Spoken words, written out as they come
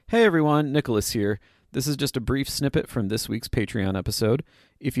Hey everyone, Nicholas here. This is just a brief snippet from this week's Patreon episode.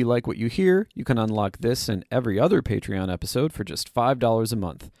 If you like what you hear, you can unlock this and every other Patreon episode for just $5 a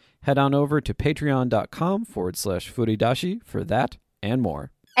month. Head on over to patreon.com/furidashi for that and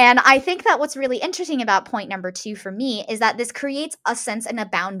more. And I think that what's really interesting about point number 2 for me is that this creates a sense and a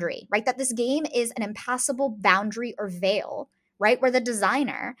boundary, right? That this game is an impassable boundary or veil, right? Where the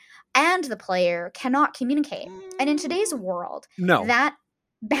designer and the player cannot communicate. And in today's world, No. that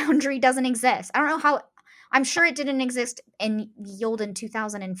boundary doesn't exist. I don't know how. I'm sure it didn't exist in Yolden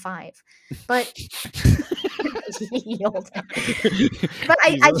 2005, but Yolden. But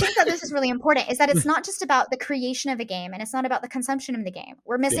I think that this is really important, is that it's not just about the creation of a game and it's not about the consumption of the game.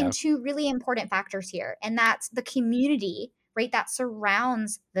 We're missing two really important factors here, and that's the community, right, that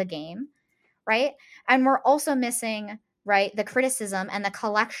surrounds the game, right? And we're also missing, right, the criticism and the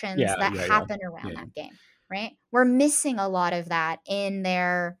collections that happen around that game, right? We're missing a lot of that in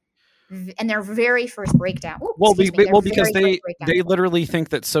their very first breakdown. Ooh, Because they literally think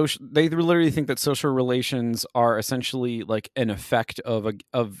that social relations are essentially like an effect of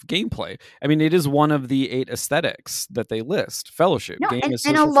gameplay. I mean, it is one of the 8 aesthetics that they list. Fellowship, game is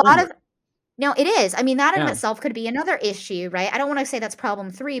social framework. No, it is. I mean, that in itself could be another issue, right? I don't want to say that's problem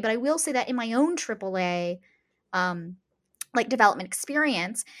 3, but I will say that in my own AAA like development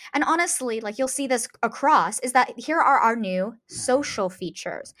experience, and honestly, like you'll see this across, is that here are our new social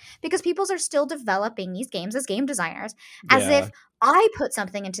features, because people are still developing these games as game designers as if I put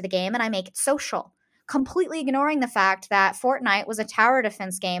something into the game and I make it social, completely ignoring the fact that Fortnite was a tower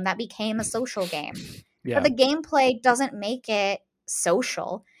defense game that became a social game. But the gameplay doesn't make it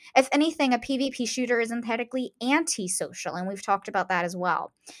social. If anything, a PvP shooter is inherently anti-social, and we've talked about that as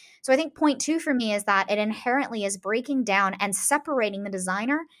well. So I think point 2 for me is that it inherently is breaking down and separating the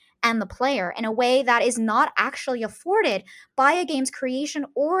designer and the player in a way that is not actually afforded by a game's creation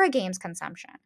or a game's consumption.